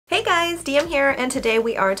guys, DM here, and today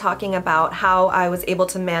we are talking about how I was able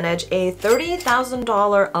to manage a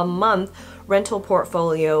 $30,000 a month rental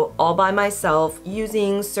portfolio all by myself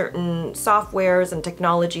using certain softwares and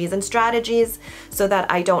technologies and strategies so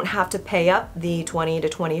that I don't have to pay up the 20 to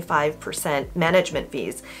 25% management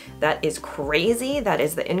fees. That is crazy. That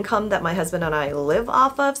is the income that my husband and I live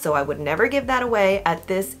off of, so I would never give that away at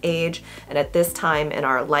this age and at this time in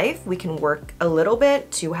our life. We can work a little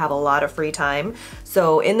bit to have a lot of free time.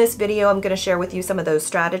 So in this video, I'm going to share with you some of those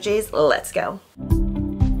strategies. Let's go.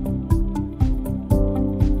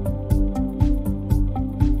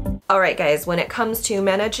 Alright guys, when it comes to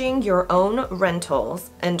managing your own rentals,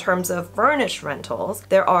 in terms of furnished rentals,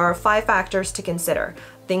 there are 5 factors to consider,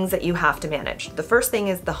 things that you have to manage. The first thing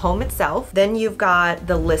is the home itself, then you've got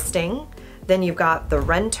the listing, then you've got the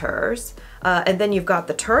renters, and then you've got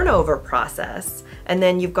the turnover process, and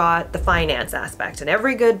then you've got the finance aspect. And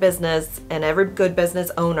every good business and every good business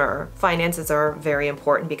owner, finances are very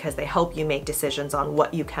important because they help you make decisions on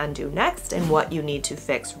what you can do next and what you need to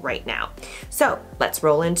fix right now. So let's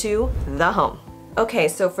roll into the home. Okay,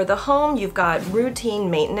 so for the home, you've got routine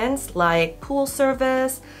maintenance like pool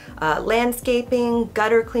service, landscaping,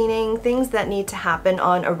 gutter cleaning, things that need to happen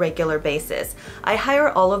on a regular basis. I hire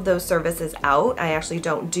all of those services out. I actually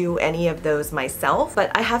don't do any of those myself,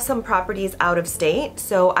 but I have some properties out of state,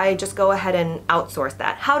 so I just go ahead and outsource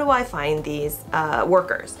that. How do I find these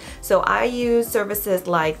workers? So I use services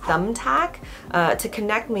like Thumbtack to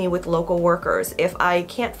connect me with local workers. If I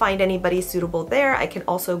can't find anybody suitable there, I can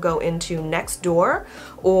also go into Nextdoor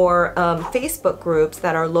or Facebook groups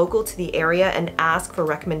that are local to the area and ask for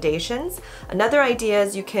recommendations. Another idea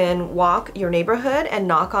is you can walk your neighborhood and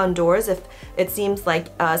knock on doors. If it seems like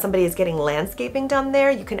somebody is getting landscaping done there,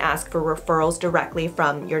 you can ask for referrals directly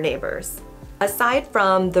from your neighbors. Aside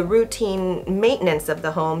from the routine maintenance of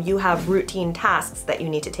the home, you have routine tasks that you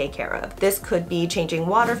need to take care of. This could be changing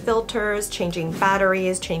water filters, changing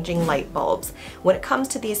batteries, changing light bulbs. When it comes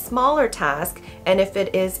to these smaller tasks, and if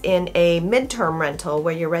it is in a midterm rental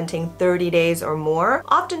where you're renting 30 days or more,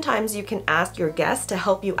 oftentimes you can ask your guests to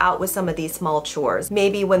help you out with some of these small chores.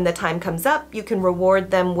 Maybe when the time comes up, you can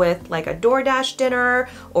reward them with like a DoorDash dinner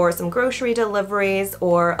or some grocery deliveries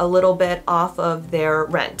or a little bit off of their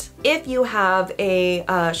rent. If you have a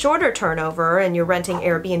shorter turnover and you're renting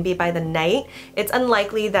Airbnb by the night, it's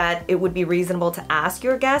unlikely that it would be reasonable to ask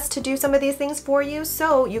your guests to do some of these things for you,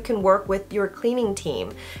 so you can work with your cleaning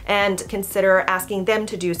team and consider asking them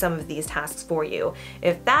to do some of these tasks for you.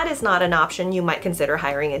 If that is not an option, you might consider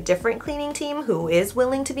hiring a different cleaning team who is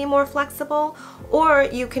willing to be more flexible, or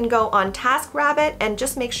you can go on TaskRabbit and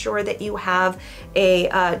just make sure that you have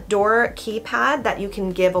a door keypad that you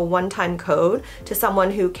can give a one-time code to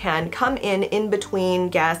someone who can come in between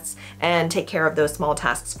guests and take care of those small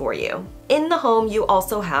tasks for you. In the home, you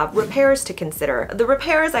also have repairs to consider. The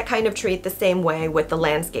repairs I kind of treat the same way with the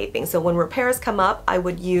landscaping. So when repairs come up, I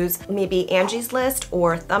would use maybe Angie's List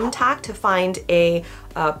or Thumbtack to find a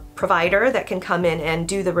provider that can come in and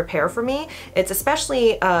do the repair for me. It's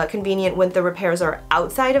especially convenient when the repairs are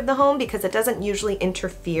outside of the home because it doesn't usually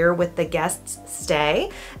interfere with the guest's stay,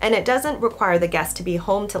 and it doesn't require the guest to be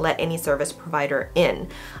home to let any service provider in.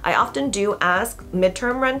 I often do ask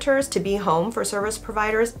midterm renters to be home for service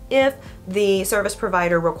providers if the service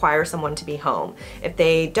provider requires someone to be home. If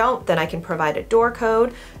they don't, then I can provide a door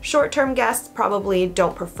code. Short-term guests probably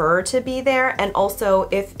don't prefer to be there, and also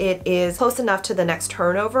if it is close enough to the next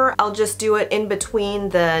turnover, I'll just do it in between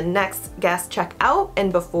the next guest check out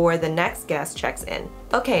and before the next guest checks in.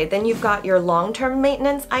 Okay, then you've got your long-term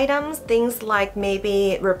maintenance items, things like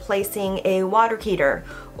maybe replacing a water heater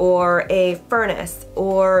or a furnace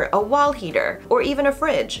or a wall heater or even a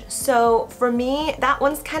fridge. So for me, that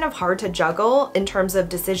one's kind of hard to juggle in terms of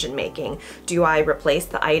decision making. Do I replace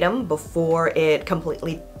the item before it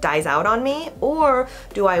completely dies out on me, or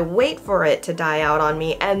do I wait for it to die out on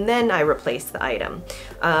me and then I replace the item?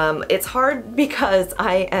 It's hard because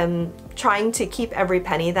I am trying to keep every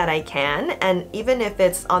penny that I can, and even if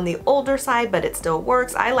it's on the older side but it still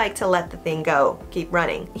works, I like to let the thing go, keep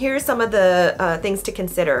running. Here's some of the things to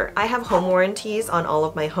consider. I have home warranties on all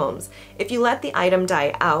of my homes. If you let the item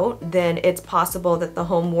die out, then it's possible that the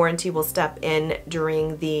home warranty will step in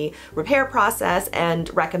during the repair process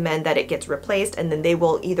and recommend that it gets replaced, and then they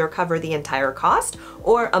will either cover the entire cost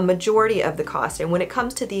or a majority of the cost. And when it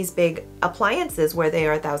comes to these big appliances where they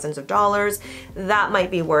are thousands of dollars, that might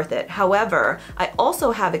be worth it. However, I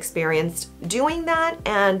also have experienced doing that,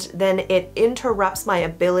 and then it interrupts my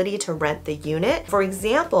ability to rent the unit. For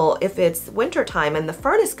example, if it's wintertime and the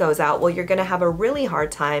furnace goes out, well, you're gonna have a really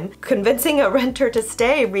hard time convincing a renter to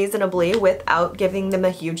stay reasonably without giving them a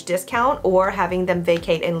huge discount or having them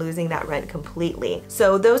vacate and losing that rent completely.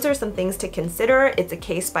 So those are some things to consider. It's a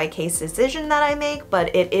case-by-case decision that I make,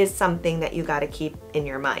 but it is something that you gotta keep in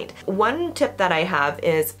your mind. One tip that I have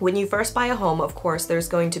is when you first buy a home, of course, there's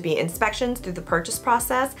going to be inspections through the purchase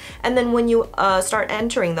process. And then when you start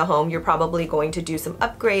entering the home, you're probably going to do some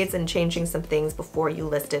upgrades and changing some things before you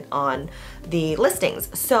list it on the listings.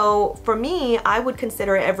 So for me, I would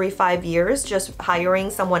consider every 5 years just hiring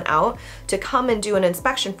someone out to come and do an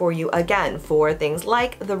inspection for you, again, for things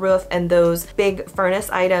like the roof and those big furnace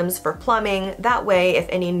items, for plumbing. That way, if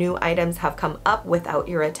any new items have come up without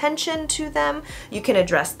your attention to them, you can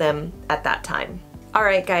address them at that time. All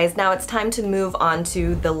right, guys, now it's time to move on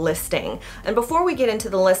to the listing. And before we get into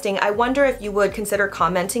the listing, I wonder if you would consider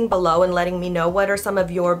commenting below and letting me know what are some of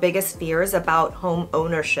your biggest fears about home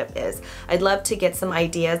ownership is. I'd love to get some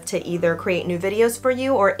ideas to either create new videos for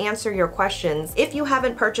you or answer your questions. If you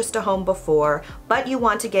haven't purchased a home before, but you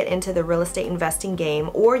want to get into the real estate investing game,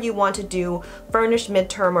 or you want to do furnished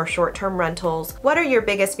midterm or short-term rentals, what are your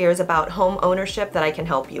biggest fears about home ownership that I can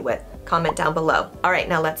help you with? Comment down below. All right,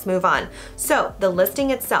 now let's move on. So the listing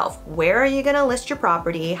itself, where are you gonna list your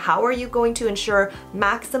property? How are you going to ensure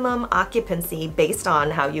maximum occupancy based on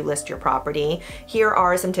how you list your property? Here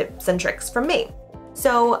are some tips and tricks from me.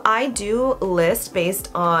 So I do list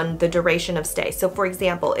based on the duration of stay. So for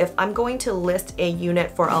example, if I'm going to list a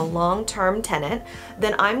unit for a long-term tenant,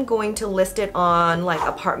 then I'm going to list it on like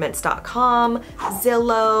apartments.com,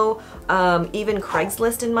 Zillow, even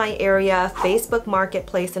Craigslist in my area, Facebook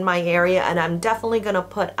Marketplace in my area, and I'm definitely gonna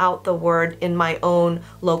put out the word in my own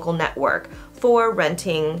local network for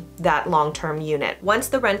renting that long-term unit. Once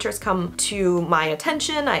the renters come to my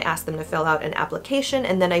attention, I ask them to fill out an application,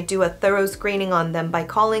 and then I do a thorough screening on them by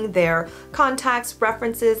calling their contacts,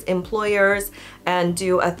 references, employers, and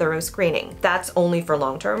do a thorough screening. That's only for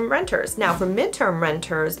long-term renters. Now for midterm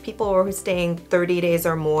renters, people who are staying 30 days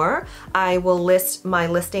or more, I will list my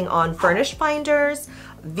listing on Furnish Finders,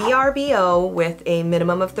 VRBO with a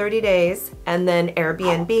minimum of 30 days, and then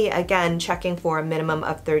Airbnb, again, checking for a minimum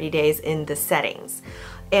of 30 days in the settings.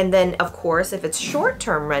 And then, of course, if it's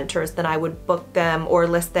short-term renters, then I would book them or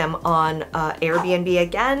list them on Airbnb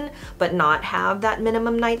again, but not have that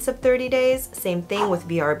minimum nights of 30 days. Same thing with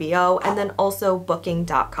VRBO, and then also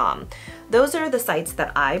booking.com. Those are the sites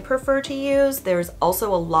that I prefer to use. There's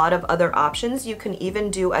also a lot of other options. You can even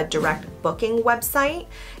do a direct booking website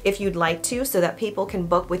if you'd like to, so that people can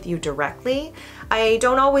book with you directly. I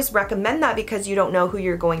don't always recommend that because you don't know who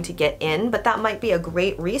you're going to get in, but that might be a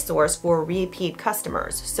great resource for repeat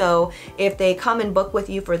customers. So if they come and book with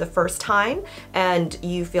you for the first time and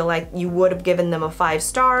you feel like you would have given them a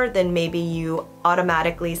 5-star, then maybe you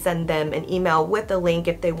automatically send them an email with a link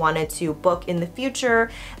if they wanted to book in the future,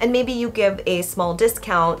 and maybe you give a small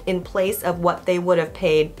discount in place of what they would have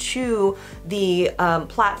paid to the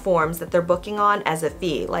platforms that they're booking on as a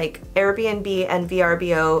fee. Like Airbnb and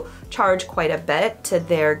VRBO charge quite a bit to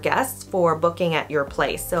their guests for booking at your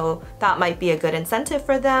place, so that might be a good incentive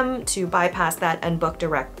for them to bypass that and book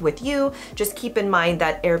direct with you. Just keep in mind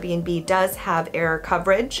that Airbnb does have air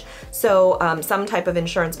coverage, so some type of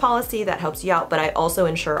insurance policy that helps you out, but I also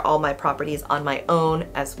insure all my properties on my own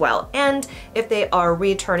as well. And if they are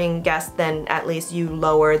returning guests, then at least you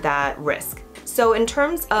lower that risk. So in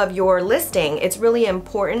terms of your listing, it's really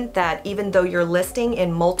important that even though you're listing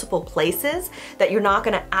in multiple places, that you're not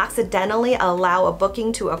gonna accidentally allow a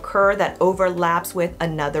booking to occur that overlaps with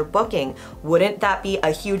another booking. Wouldn't that be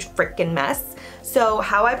a huge freaking mess? So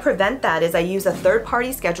how I prevent that is I use a third-party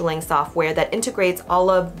scheduling software that integrates all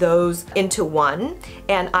of those into one,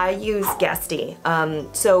 and I use Guesty.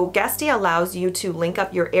 So Guesty allows you to link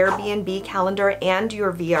up your Airbnb calendar and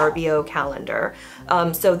your VRBO calendar,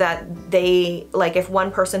 so that they, like if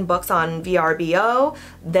one person books on VRBO,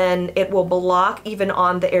 then it will block even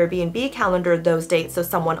on the Airbnb calendar those dates, so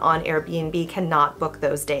someone on Airbnb cannot book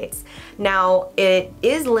those dates. Now it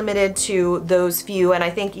is limited to those few, and I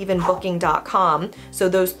think even booking.com, so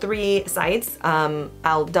those 3 sites,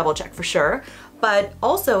 I'll double check for sure, But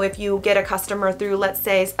also if you get a customer through, let's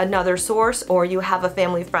say, another source, or you have a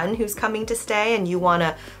family friend who's coming to stay and you want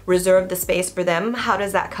to reserve the space for them, how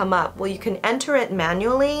does that come up? Well, you can enter it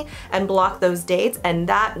manually and block those dates, and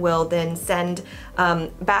that will then send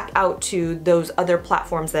back out to those other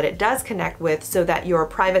platforms that it does connect with, so that your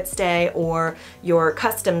private stay or your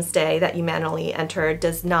custom stay that you manually enter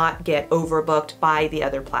does not get overbooked by the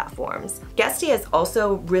other platforms. Guesty is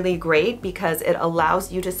also really great because it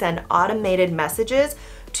allows you to send automated messages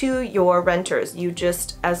to your renters. You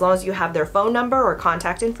just, as long as you have their phone number or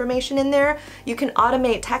contact information in there, you can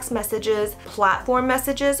automate text messages, platform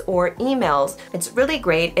messages, or emails. It's really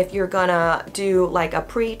great if you're gonna do like a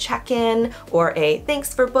pre-check-in or a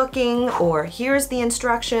thanks for booking, or here's the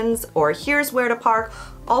instructions, or here's where to park.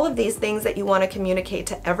 All of these things that you want to communicate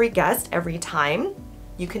to every guest every time,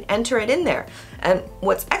 you can enter it in there. And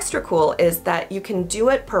what's extra cool is that you can do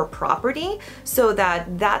it per property, so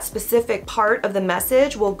that that specific part of the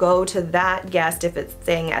message will go to that guest if it's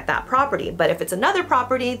staying at that property. But if it's another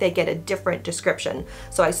property, they get a different description.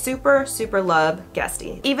 So I super love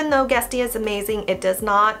Guesty. Even though Guesty is amazing, it does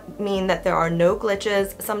not mean that there are no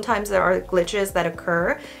glitches. Sometimes there are glitches that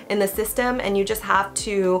occur in the system, and you just have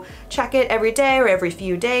to check it every day or every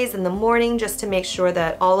few days in the morning just to make sure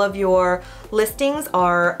that all of your listings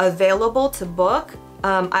are available to book.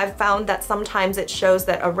 I've found that sometimes it shows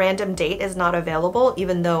that a random date is not available,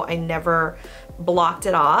 even though I never blocked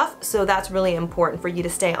it off. So that's really important for you to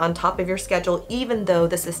stay on top of your schedule, even though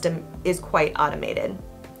the system is quite automated.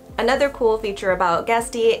 Another cool feature about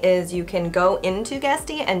Guesty is you can go into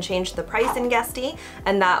Guesty and change the price in Guesty,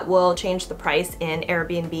 and that will change the price in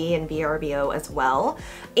Airbnb and VRBO as well.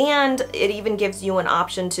 And it even gives you an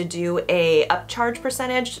option to do a upcharge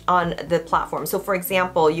percentage on the platform. So for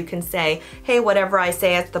example, you can say, hey, whatever I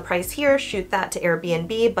say is the price here, shoot that to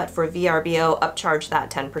Airbnb, but for VRBO, upcharge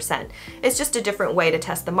that 10%. It's just a different way to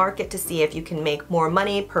test the market to see if you can make more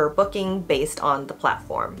money per booking based on the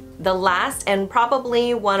platform. The last, and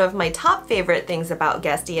probably one of my top favorite things about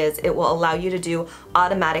Guesty, is it will allow you to do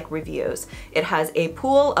automatic reviews. It has a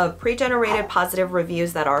pool of pre-generated positive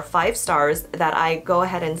reviews that are 5 stars that I go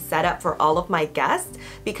ahead and set up for all of my guests,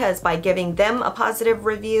 because by giving them a positive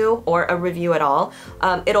review, or a review at all,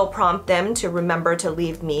 it'll prompt them to remember to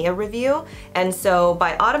leave me a review. And so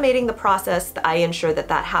by automating the process, I ensure that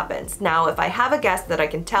that happens. Now, if I have a guest that I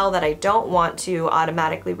can tell that I don't want to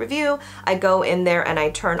automatically review, I go in there and I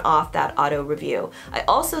turn off that auto review. I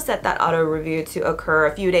also set that auto review to occur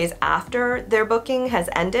a few days after their booking has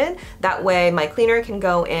ended. That way my cleaner can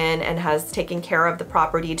go in and has taken care of the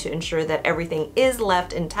property to ensure that everything is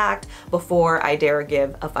left intact before I dare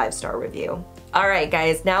give a 5-star review. Alright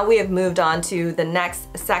guys, now we have moved on to the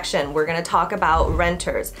next section. We're going to talk about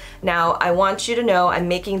renters. Now I want you to know I'm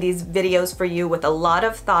making these videos for you with a lot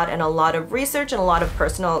of thought and a lot of research and a lot of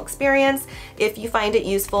personal experience. If you find it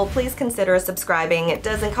useful, please consider subscribing. It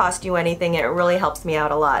doesn't cost you anything, it really helps me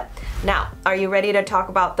out a lot. Now, are you ready to talk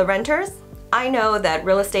about the renters? I know that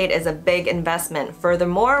real estate is a big investment.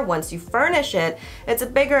 Furthermore, once you furnish it, it's a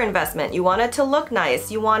bigger investment. You want it to look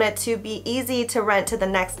nice. You want it to be easy to rent to the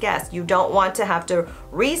next guest. You don't want to have to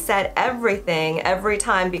reset everything every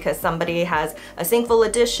time because somebody has a sink full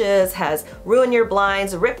of dishes, has ruined your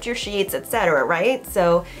blinds, ripped your sheets, etc., right?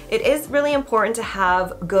 So it is really important to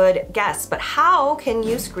have good guests, but how can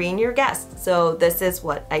you screen your guests? So this is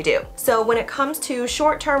what I do. So when it comes to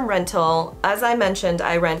short-term rental, as I mentioned,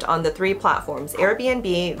 I rent on the 3 platforms: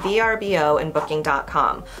 Airbnb, VRBO, and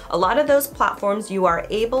Booking.com. A lot of those platforms you are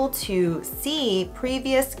able to see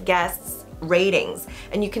previous guests' ratings,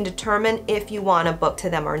 and you can determine if you want to book to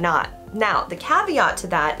them or not. Now, the caveat to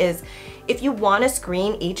that is if you want to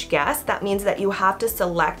screen each guest, that means that you have to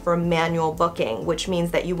select for manual booking, which means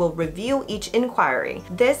that you will review each inquiry.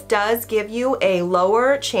 This does give you a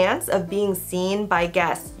lower chance of being seen by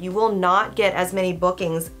guests. You will not get as many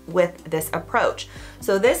bookings with this approach.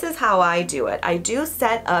 So this is how I do it. I do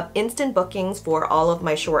set up instant bookings for all of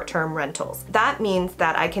my short-term rentals. That means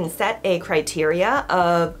that I can set a criteria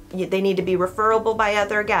of they need to be referable by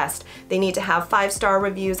other guests. They need to have 5-star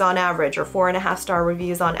reviews on average or 4.5-star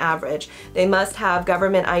reviews on average. They must have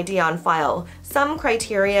government ID on file. Some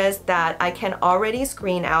criterias that I can already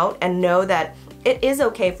screen out and know that it is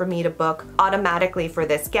okay for me to book automatically for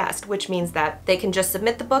this guest, which means that they can just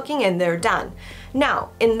submit the booking and they're done. Now,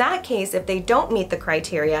 in that case, if they don't meet the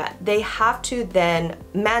criteria, they have to then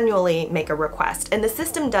manually make a request, and the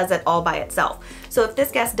system does it all by itself. So if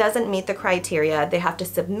this guest doesn't meet the criteria, they have to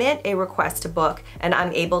submit a request to book, and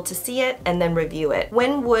I'm able to see it and then review it.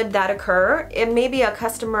 When would that occur? It may be a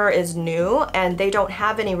customer is new and they don't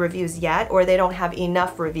have any reviews yet, or they don't have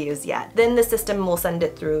enough reviews yet. Then the system will send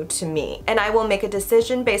it through to me, and I will make a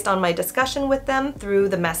decision based on my discussion with them through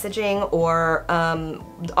the messaging or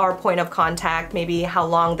our point of contact, maybe how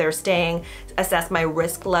long they're staying, assess my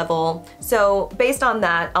risk level. So based on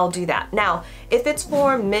that, I'll do that. Now, if it's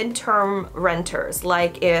for midterm renters,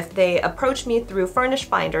 like if they approach me through Furnish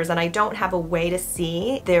Finders and I don't have a way to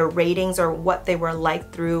see their ratings or what they were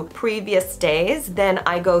like through previous stays, then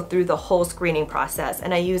I go through the whole screening process,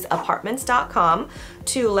 and I use apartments.com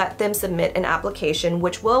to let them submit an application,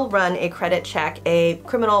 which will run a credit check, a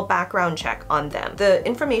criminal background check on them. The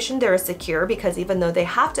information there is secure because even though they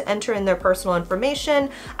have to enter in their personal information,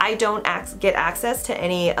 I don't get access to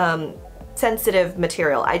any sensitive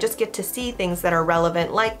material. I just get to see things that are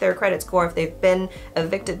relevant, like their credit score if they've been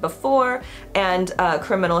evicted before, and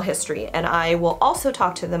criminal history. And I will also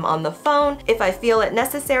talk to them on the phone. If I feel it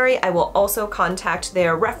necessary, I will also contact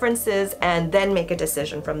their references and then make a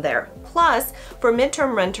decision from there. Plus, for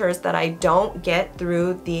midterm renters that I don't get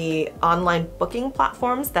through the online booking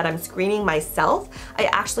platforms that I'm screening myself, I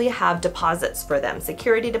actually have deposits for them,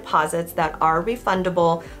 security deposits that are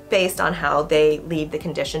refundable based on how they leave the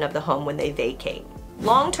condition of the home when they vacate.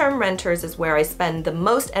 Long-term renters is where I spend the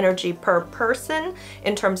most energy per person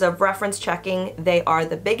in terms of reference checking. They are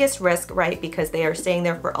the biggest risk, right? Because they are staying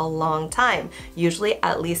there for a long time, usually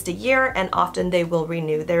at least a year, and often they will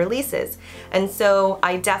renew their leases. And so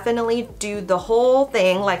I definitely do the whole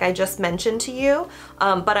thing like I just mentioned to you,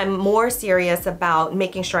 but I'm more serious about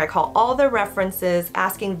making sure I call all the references,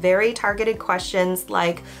 asking very targeted questions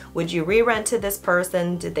like, would you re-rent to this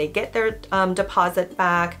person? Did they get their deposit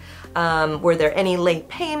back? Were there any late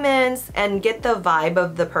payments? And get the vibe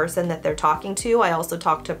of the person that they're talking to. I also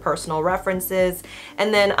talk to personal references,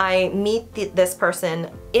 and then I meet this person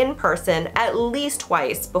in person at least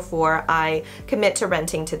twice before I commit to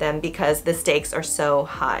renting to them because the stakes are so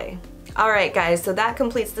high. Alright guys, so that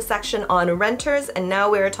completes the section on renters, and now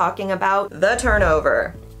we're talking about the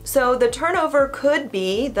turnover. So the turnover could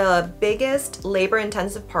be the biggest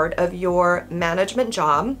labor-intensive part of your management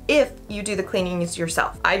job if you do the cleanings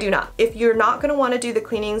yourself. I do not. If you're not going to want to do the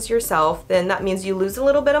cleanings yourself, then that means you lose a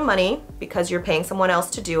little bit of money because you're paying someone else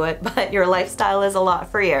to do it, but your lifestyle is a lot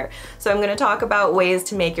freer. So I'm going to talk about ways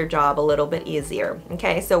to make your job a little bit easier.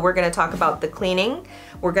 Okay, so we're going to talk about the cleaning.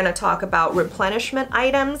 We're going to talk about replenishment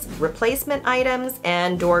items, replacement items,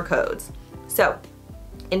 and door codes. So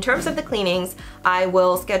in terms of the cleanings, I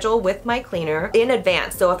will schedule with my cleaner in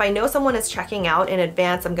advance. So if I know someone is checking out in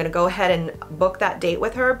advance, I'm gonna go ahead and book that date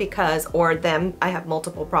with her because, or them, I have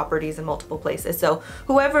multiple properties in multiple places. So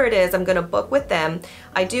whoever it is, I'm gonna book with them.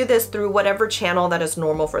 I do this through whatever channel that is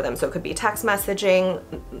normal for them. So it could be text messaging,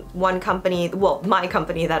 one company, well, my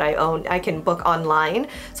company that I own, I can book online.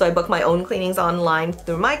 So I book my own cleanings online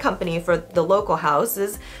through my company for the local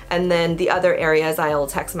houses, and then the other areas I'll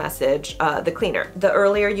text message the cleaner. The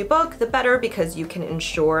earlier you book, the better, because you can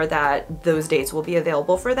ensure that those dates will be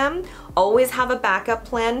available for them. Always have a backup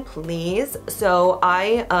plan, please. So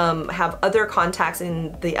I have other contacts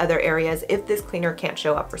in the other areas. If this cleaner can't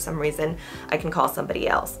show up for some reason, I can call somebody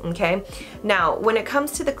else, okay? Now, when it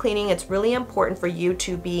comes to the cleaning, it's really important for you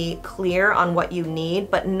to be clear on what you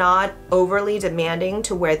need, but not overly demanding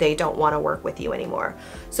to where they don't want to work with you anymore.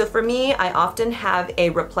 So for me, I often have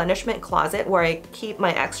a replenishment closet where I keep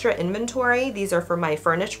my extra inventory. These are for my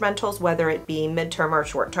furnished rentals, whether it be midterm or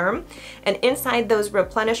short term. And inside those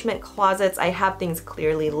replenishment closets, I have things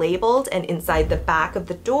clearly labeled, and inside the back of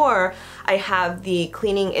the door, I have the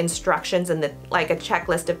cleaning instructions and like a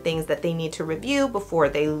checklist of things that they need to review before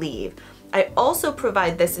they leave. I also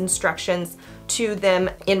provide this instructions to them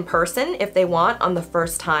in person if they want on the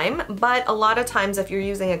first time, but a lot of times if you're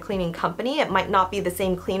using a cleaning company, it might not be the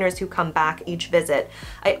same cleaners who come back each visit.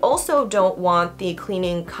 I also don't want the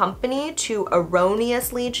cleaning company to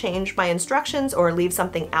erroneously change my instructions or leave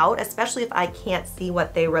something out, especially if I can't see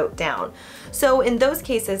what they wrote down. So in those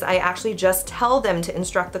cases, I actually just tell them to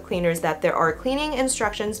instruct the cleaners that there are cleaning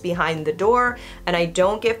instructions behind the door, and I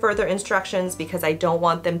don't give further instructions because I don't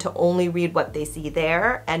want them to only read what they see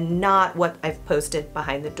there and not what I've posted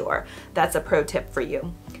behind the door. That's a pro tip for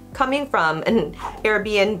you, coming from an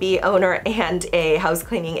Airbnb owner and a house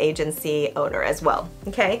cleaning agency owner as well,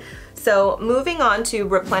 okay? So moving on to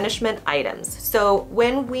replenishment items. So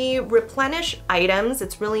when we replenish items,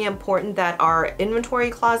 it's really important that our inventory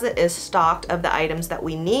closet is stocked of the items that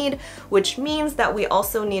we need, which means that we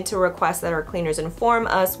also need to request that our cleaners inform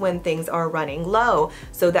us when things are running low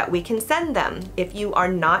so that we can send them. If you are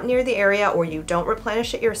not near the area or you don't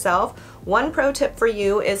replenish it yourself, one pro tip for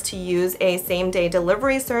you is to use a same-day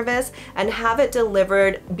delivery service and have it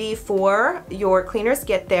delivered before your cleaners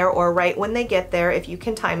get there or right when they get there if you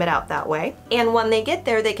can time it out that way. And when they get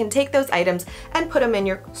there, they can take those items and put them in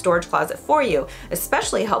your storage closet for you,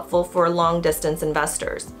 especially helpful for long distance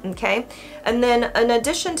investors, okay? And then in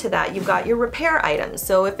addition to that, you've got your repair items.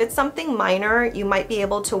 So if it's something minor, you might be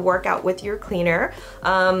able to work out with your cleaner,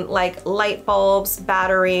 like light bulbs,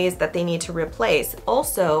 batteries that they need to replace.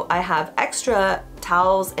 Also, I have extra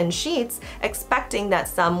towels and sheets, expecting that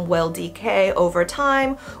some will decay over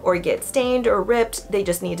time or get stained or ripped. They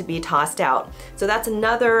just need to be tossed out. So that's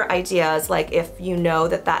another idea, is like if you know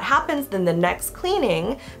that that happens, then the next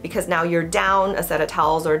cleaning, because now you're down a set of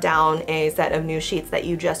towels or down a set of new sheets that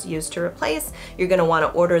you just used to replace, you're going to want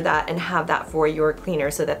to order that and have that for your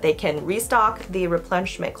cleaner so that they can restock the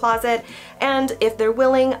replenishment closet. And if they're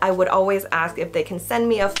willing, I would always ask if they can send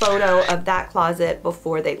me a photo of that closet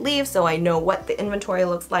before they leave so I know what the inventory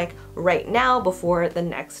looks like right now before the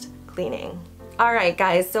next cleaning. All right,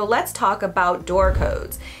 guys, so let's talk about door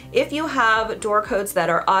codes. If you have door codes that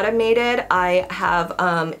are automated, I have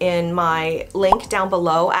in my link down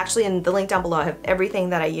below, actually in the link down below, I have everything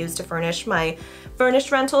that I use to furnish my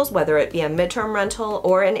furnished rentals, whether it be a midterm rental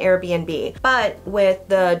or an Airbnb. But with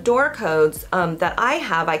the door codes that I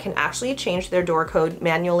have, I can actually change their door code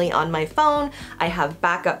manually on my phone. I have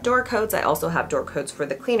backup door codes. I also have door codes for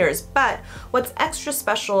the cleaners. But what's extra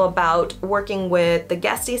special about working with the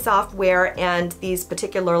Guesty software and these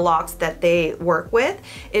particular locks that they work with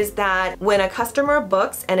is that when a customer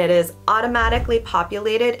books and it is automatically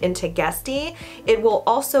populated into Guesty, it will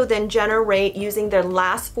also then generate, using their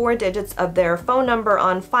last 4 digits of their phone number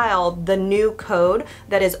on file, the new code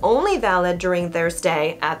that is only valid during their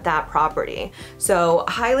stay at that property. So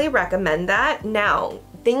highly recommend that. Now,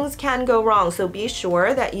 things can go wrong, so be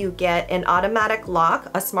sure that you get an automatic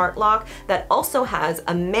lock, a smart lock that also has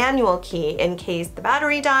a manual key in case the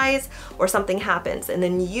battery dies or something happens. And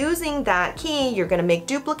then using that key, you're going to make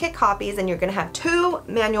duplicate copies and you're going to have 2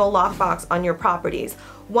 manual lockbox on your properties.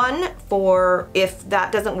 One for if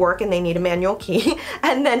that doesn't work and they need a manual key,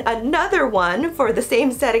 and then another one for the same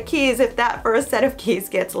set of keys if that first set of keys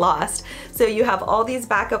gets lost. So you have all these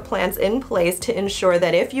backup plans in place to ensure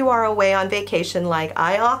that if you are away on vacation, like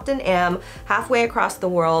I often am, halfway across the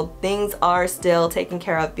world, things are still taken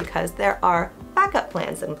care of because there are backup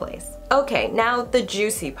plans in place. Okay, now the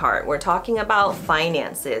juicy part. We're talking about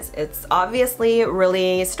finances. It's obviously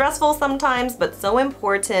really stressful sometimes, but so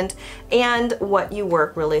important, and what you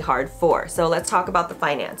work really hard for. So let's talk about the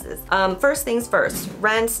finances. First things first,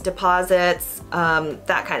 rents, deposits,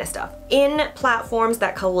 that kind of stuff. In platforms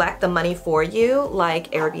that collect the money for you,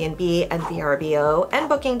 like Airbnb and VRBO and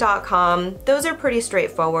Booking.com, those are pretty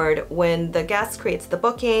straightforward. When the guest creates the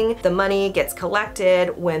booking, the money gets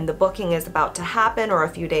collected. When the booking is about to happen or a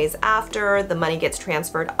few days after, the money gets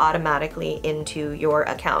transferred automatically into your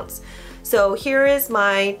accounts. So here is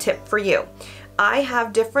my tip for you. I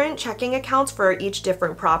have different checking accounts for each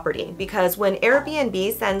different property because when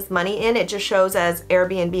Airbnb sends money in, it just shows as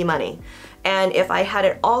Airbnb money. And if I had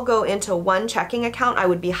it all go into one checking account, I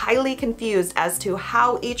would be highly confused as to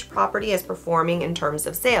how each property is performing in terms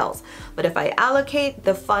of sales. But if I allocate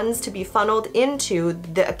the funds to be funneled into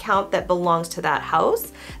the account that belongs to that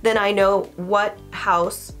house, then I know what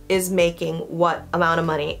house is making what amount of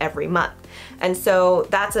money every month. And so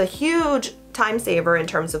that's a huge time saver in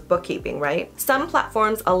terms of bookkeeping, right? Some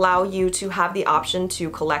platforms allow you to have the option to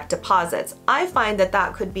collect deposits. I find that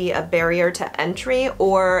that could be a barrier to entry,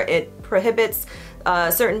 or it prohibits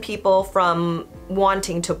certain people from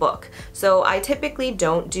wanting to book. So I typically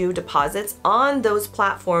don't do deposits on those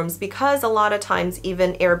platforms because a lot of times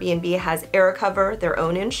even Airbnb has air cover, their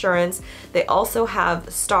own insurance. They also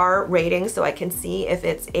have star ratings so I can see if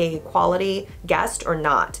it's a quality guest or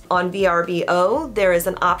not. On VRBO, there is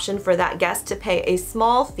an option for that guest to pay a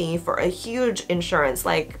small fee for a huge insurance,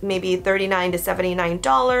 like maybe $39 to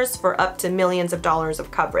 $79 for up to millions of dollars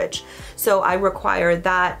of coverage. So I require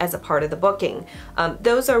that as a part of the booking.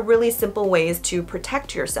 Those are really simple ways to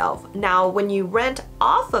protect yourself. Now, when you rent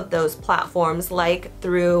off of those platforms, like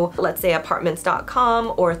through, let's say,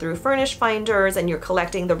 apartments.com or through Furnish Finders, and you're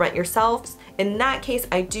collecting the rent yourself In that case,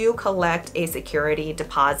 I do collect a security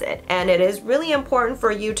deposit. And it is really important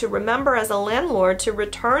for you to remember as a landlord to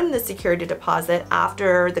return the security deposit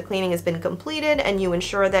after the cleaning has been completed and you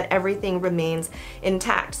ensure that everything remains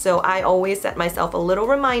intact. So I always set myself a little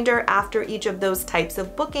reminder after each of those types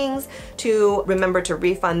of bookings to remember to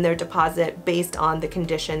refund their deposit based on the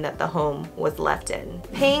condition that the home was left in.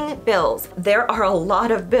 Paying bills. There are a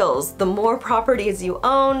lot of bills. The more properties you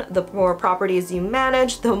own, the more properties you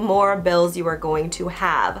manage, the more bills you are going to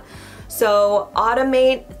have. So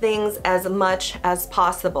automate things as much as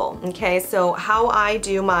possible, okay? So how I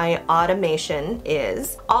do my automation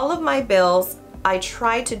is all of my bills I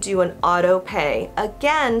try to do an auto pay,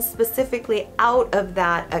 again, specifically out of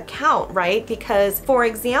that account, right? Because for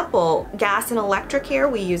example, gas and electric here,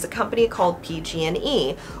 we use a company called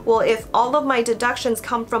PG&E. Well, if all of my deductions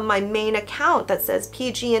come from my main account that says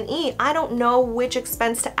PG&E, I don't know which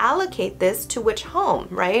expense to allocate this to which home,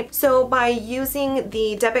 right? So by using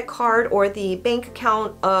the debit card or the bank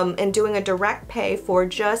account and doing a direct pay for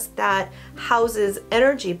just that house's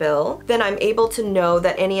energy bill, then I'm able to know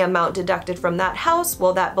that any amount deducted from that house,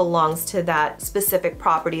 well, that belongs to that specific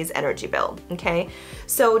property's energy bill, okay?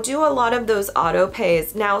 So do a lot of those auto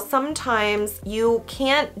pays. Now, sometimes you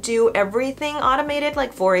can't do everything automated.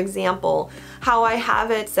 Like for example, how I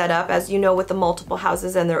have it set up, as you know, with the multiple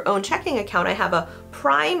houses and their own checking account, I have a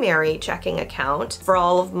primary checking account for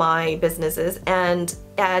all of my businesses, and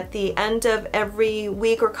at the end of every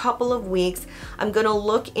week or couple of weeks, I'm gonna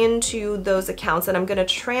look into those accounts and I'm gonna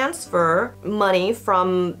transfer money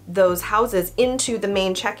from those houses into the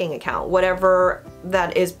main checking account, whatever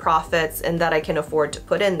that is profits and that I can afford to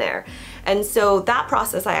put in there. And so that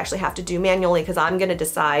process I actually have to do manually because I'm gonna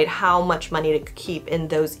decide how much money to keep in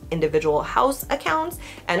those individual house accounts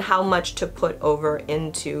and how much to put over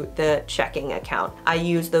into the checking account. I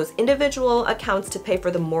use those individual accounts to pay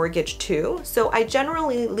for the mortgage too. So I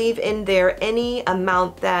generally leave in there any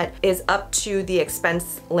amount that is up to the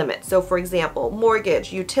expense limit. So for example,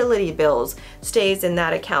 mortgage, utility bills stays in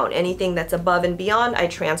that account. Anything that's above and beyond, I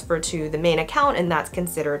transfer to the main account, and that's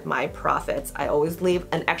considered my profits. I always leave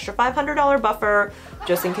an extra $500 buffer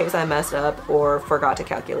just in case I messed up or forgot to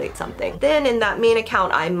calculate something. Then in that main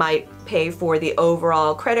account, I might pay for the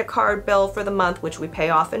overall credit card bill for the month, which we pay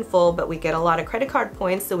off in full, but we get a lot of credit card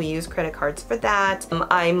points, so we use credit cards for that.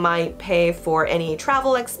 I might pay for any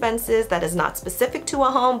travel expenses that is not specific to a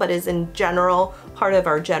home, but is in general part of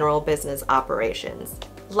our general business operations.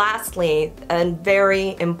 Lastly, and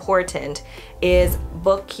very important, is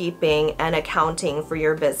bookkeeping and accounting for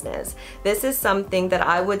your business. This is something that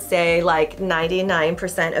I would say like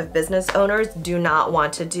 99% of business owners do not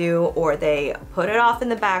want to do, or they put it off in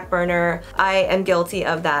the back burner. I am guilty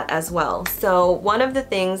of that as well. So one of the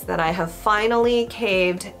things that I have finally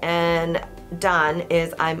caved and done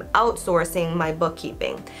is I'm outsourcing my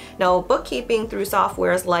bookkeeping. Now, bookkeeping through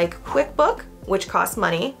softwares like QuickBook, which costs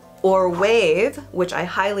money, or Wave, which I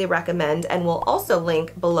highly recommend and will also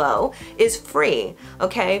link below, is free,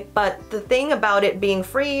 okay? But the thing about it being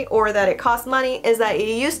free or that it costs money is that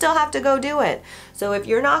you still have to go do it. So if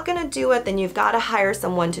you're not gonna do it, then you've gotta hire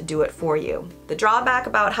someone to do it for you. The drawback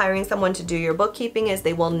about hiring someone to do your bookkeeping is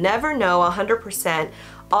they will never know 100%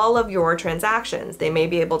 all of your transactions. They may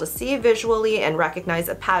be able to see visually and recognize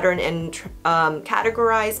a pattern and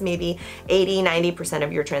categorize maybe 80–90%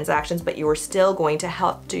 of your transactions, but you are still going to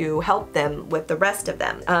help them with the rest of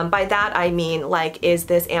them. By that I mean, like, is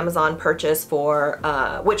this Amazon purchase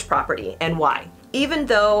for which property and why? Even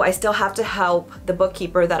though I still have to help the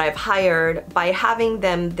bookkeeper that I've hired, by having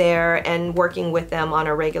them there and working with them on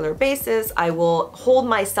a regular basis, I will hold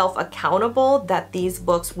myself accountable that these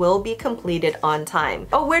books will be completed on time.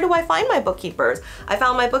 Oh, where do I find my bookkeepers? I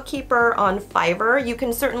found my bookkeeper on Fiverr. You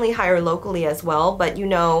can certainly hire locally as well, but you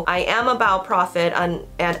know, I am about profit and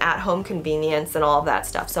at-home convenience and all of that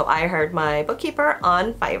stuff. So I hired my bookkeeper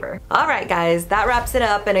on Fiverr. All right, guys, that wraps it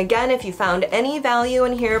up. And again, if you found any value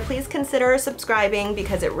in here, please consider subscribing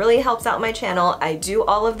because it really helps out my channel. I do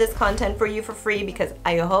all of this content for you for free because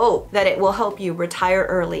I hope that it will help you retire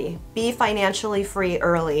early, be financially free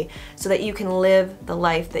early, so that you can live the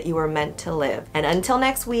life that you were meant to live. And until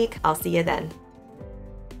next week, I'll see you then.